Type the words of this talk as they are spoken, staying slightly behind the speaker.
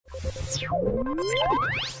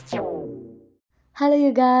Hello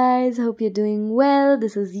you guys, hope you're doing well.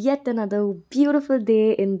 This is yet another beautiful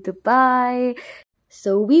day in Dubai. So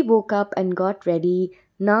we woke up and got ready.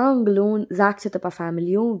 Naangalum Jasz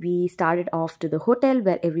family, we started off to the hotel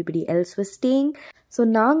where everybody else was staying. So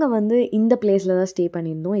naanga vandu இந்த பிளேஸ்ல தான் stay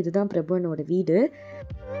பண்ணிருந்தோம். இதுதான் பிரபுனோட வீடு.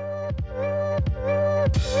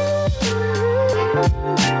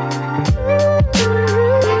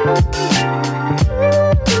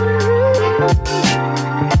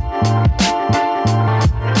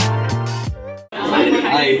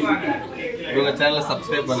 Hi. உங்க சேனலை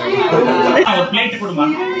subscribe பண்ணுங்க. ஒரு பிளேட் கொடுமா.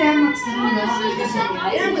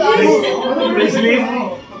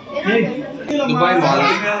 Dubai mall.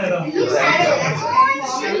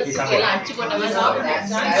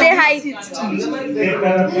 Say hi.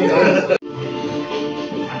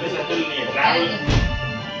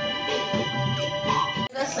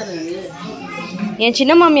 என்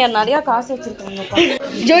சின்ன மாமியார் நிறைய காசு வச்சிருக்காங்கப்பா.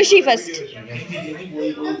 ஜோஷி ஃபர்ஸ்ட்.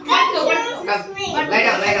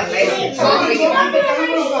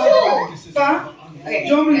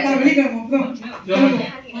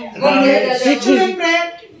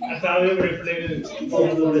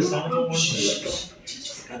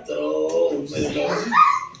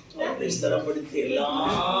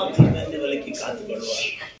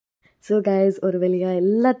 ஸோ கைஸ் ஒரு வழியாக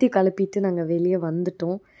எல்லாத்தையும் கலப்பிட்டு நாங்கள் வெளியே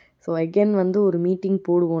வந்துட்டோம். ஸோ அகெயின் வந்து ஒரு மீட்டிங்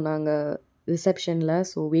போடுவோம் நாங்கள் ரிசப்ஷனில்.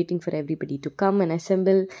 So waiting for everybody to come and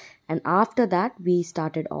assemble and after that we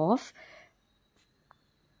started off.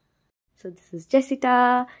 So this is ஜெசிட்டா,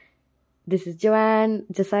 this is Jawan,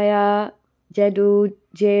 ஜசாயா, ஜெடு,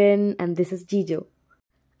 Jane and this is Jijo.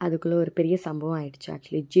 அதுக்குள்ளே ஒரு பெரிய சம்பவம் ஆயிடுச்சு.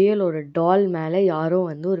 ஆக்சுவலி ஜேலோட டால் மேலே யாரோ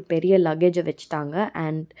வந்து ஒரு பெரிய லக்கேஜை வச்சுட்டாங்க.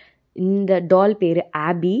 அண்ட் இந்த டால் பேர்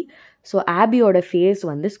ஆபி. ஸோ ஆபியோட ஃபேஸ்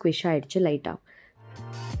வந்து ஸ்குவிஷ் ஆகிடுச்சு லைட்டாக.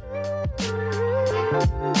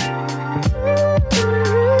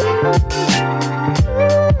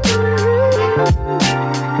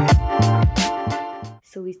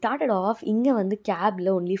 So we started off. இங்கே வந்து கேபில்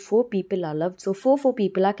only 4 people are left. So 4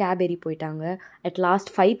 people gap ஏறி போயிட்டாங்க. At last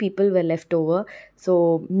 5 people were left over. So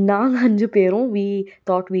நாங்கள் 5 பேரும் we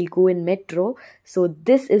thought we'll go in metro. So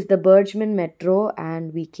this is the Bergman metro and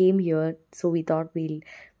we came here. So we thought we'll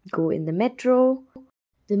go in the metro.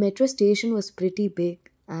 The metro station was pretty big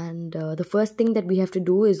and the first thing that we have to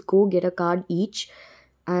do is go get a card each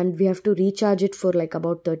and we have to recharge it for like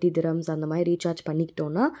about 30 dirhams. அந்த மாதிரி recharge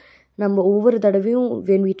பண்ணிக்கிட்டோன்னா நம்ம ஒவ்வொரு தடவையும்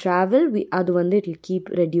when we travel அது வந்து it will keep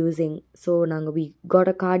reducing. So நாங்கள் we got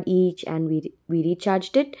a card each and we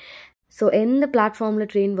recharged it. So எந்த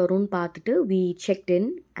பிளாட்ஃபார்மில் ட்ரெயின் வரும்னு பார்த்துட்டு we checked in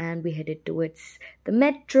and we headed towards the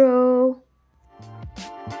metro.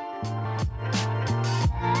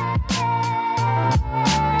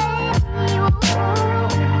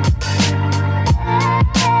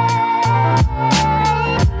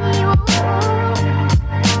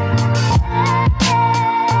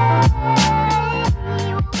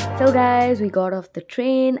 So guys, we got off the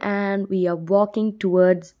train and we are walking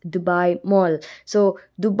towards Dubai Mall. So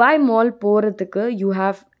Dubai Mall போறதுக்கு you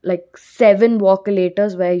have like 7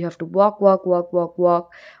 walkolators where you have to walk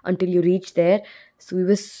until you reach there. So we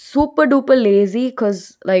were super duper lazy because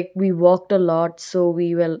like we walked a lot. So we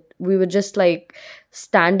were just like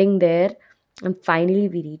standing there and finally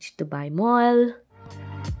we reached Dubai Mall.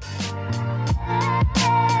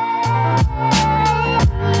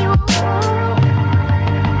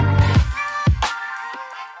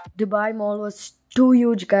 Dubai Mall was too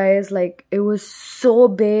huge, guys. Like it was so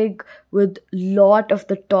big with lot of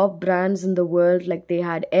the top brands in the world. Like they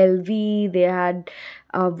had LV, they had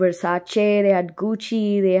Versace, they had Gucci,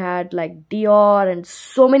 they had like Dior and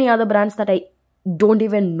so many other brands that I don't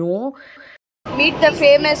even know. Meet the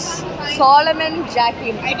famous Solomon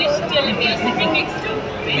Jacqueline. I didn't tell him you're sitting next to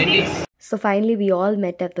Wendy's. So finally we all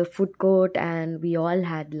met at the food court and we all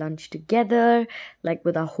had lunch together, like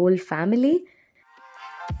with our whole family.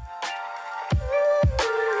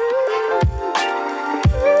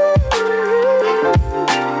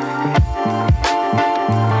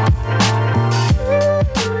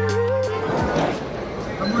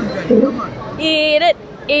 Eat it,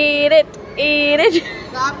 eat it, eat it.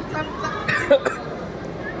 Stop.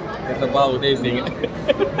 It's about tasting it.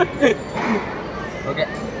 Okay.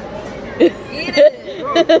 Eat it.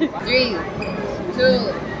 3, 2,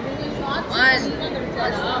 1.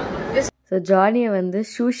 So Johnny வந்து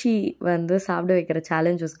sushi வந்து சாப்பிட வைக்கிற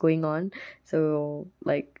challenge was going on. So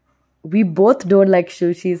like we both don't like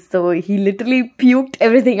sushi. So he literally puked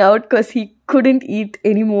everything out because he couldn't eat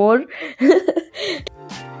anymore.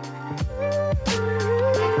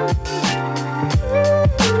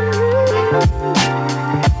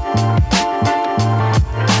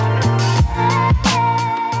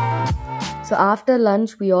 So after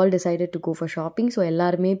lunch, we all decided to go for shopping. So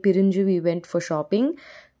எல்லாருமே பிரிஞ்சு we went for shopping.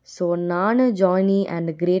 So Nana, Johnny and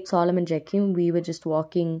the great Solomon Jekim, we were just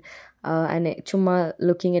walking and chumma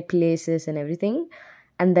looking at places and everything.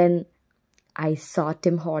 And then I saw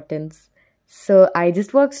Tim Hortons. So I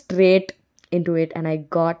just walked straight into it and I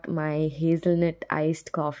got my hazelnut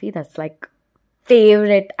iced coffee. That's like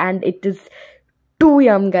favorite, and it is too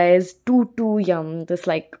yum, guys. Too yum. Just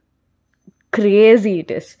like crazy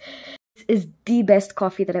it is. This is the best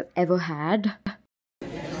coffee that I've ever had.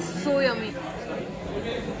 So yummy.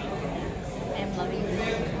 I'm loving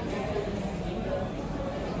this.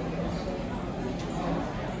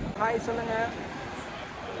 Hi, சொல்லுங்க.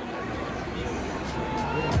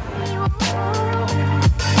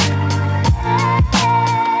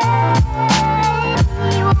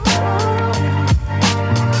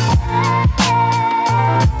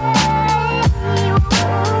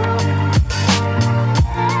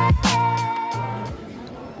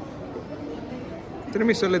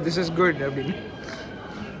 திரும்பி சொல்லு, this is good அப்படின்னு.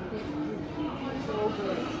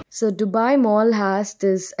 So Dubai Mall has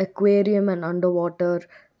this aquarium and underwater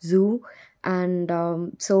zoo, and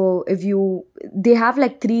so they have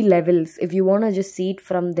like 3 levels. If you want to just see it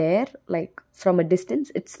from there, like from a distance,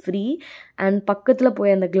 it's free. And பக்கத்துல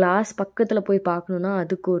போய் அந்த glass பக்கத்துல போய் பார்க்கணும்னா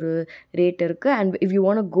அதுக்கு ஒரு rate இருக்கு. And if you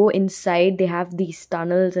want to go inside, they have these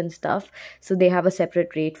tunnels and stuff, so they have a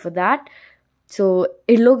separate rate for that. So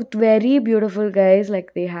it looked very beautiful, guys. Like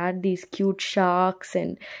they had these cute sharks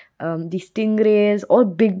and these stingrays, all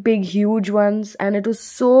big huge ones, and it was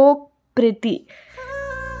so pretty.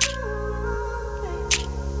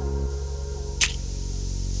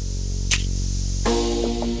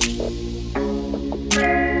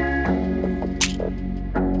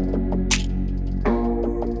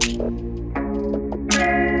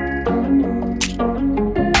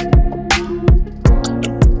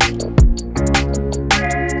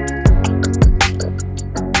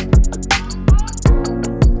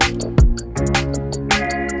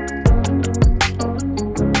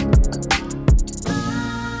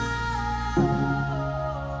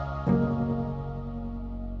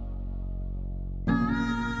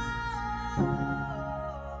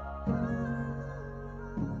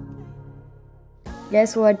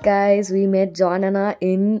 Guess what, guys? We met John Anna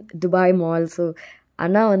in Dubai Mall. So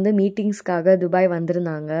Anna வந்து மீட்டிங்ஸ்க்காக Dubai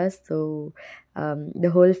வந்திருந்தாங்க. So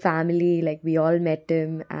the whole family, like we all met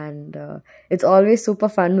him, and it's always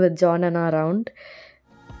super fun with John Anna around.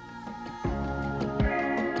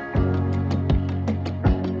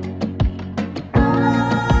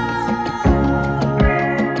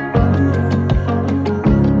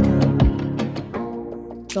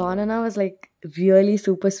 John Anna was like really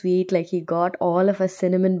super sweet. Like he got all of us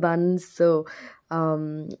cinnamon buns. So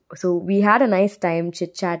we had a nice time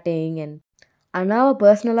chit-chatting. And அண்ணாவை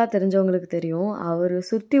பர்சனலாக தெரிஞ்சவங்களுக்கு தெரியும், அவர்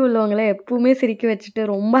சுற்றி உள்ளவங்கள எப்பவுமே சிரிக்க வச்சுட்டு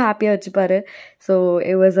ரொம்ப ஹாப்பியாக வச்சுப்பாரு. So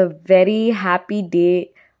it was a very happy day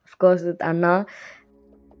of course with Anna.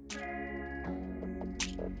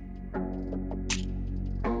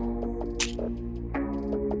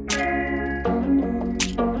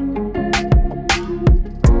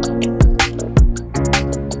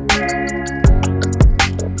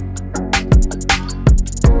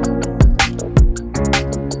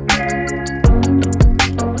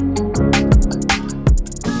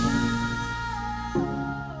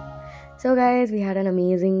 So guys, we had an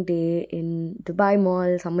amazing day in Dubai Mall.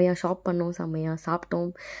 செம்மையாக ஷாப் பண்ணோம், செம்மையாக சாப்பிட்டோம்.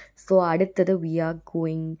 ஸோ அடுத்தது we are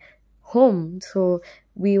going home. So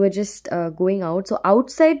we were just going out. So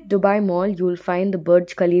outside Dubai Mall, you'll find the Burj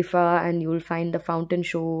Khalifa and you'll find the fountain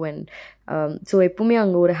show. And so எப்பவுமே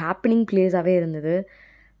அங்கே ஒரு happening place-ஆகவே இருந்தது.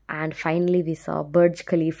 And finally we saw Burj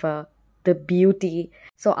Khalifa, the beauty.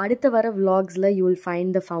 So அடுத்த வர vlogs-ல you'll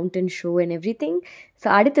find the fountain show and everything. So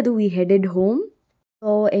அடுத்தது we headed home.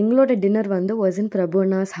 So எங்களோட dinner வந்து was in Prabhu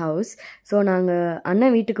அண்ணாஸ் house. So நாங்கள்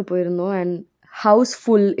அண்ணன் வீட்டுக்கு போயிருந்தோம் and house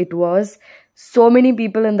full it was. So many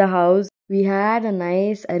people in the house. We had a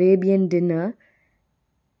nice Arabian dinner.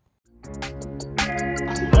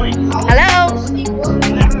 Hello.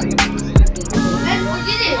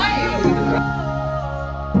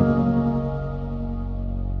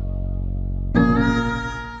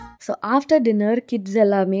 So after dinner kids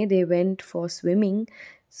எல்லாமே they went for swimming.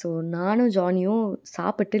 So நானும் ஜானியும்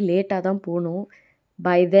சாப்பிட்டு லேட்டாக தான் போனோம்.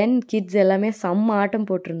 பை தென் கிட்ஸ் எல்லாமே செம்ம ஆட்டம்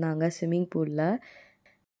போட்டிருந்தாங்க swimming பூலில்.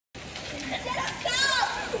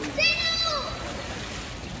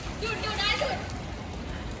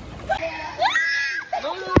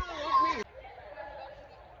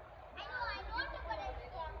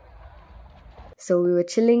 So we were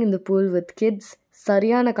chilling in the pool with kids.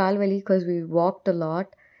 சரியான கால்வலி because we walked a lot.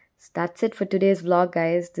 So that's it for today's vlog,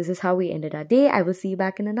 guys. This is how we ended our day. I will see you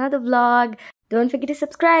back in another vlog. Don't forget to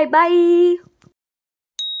subscribe. Bye.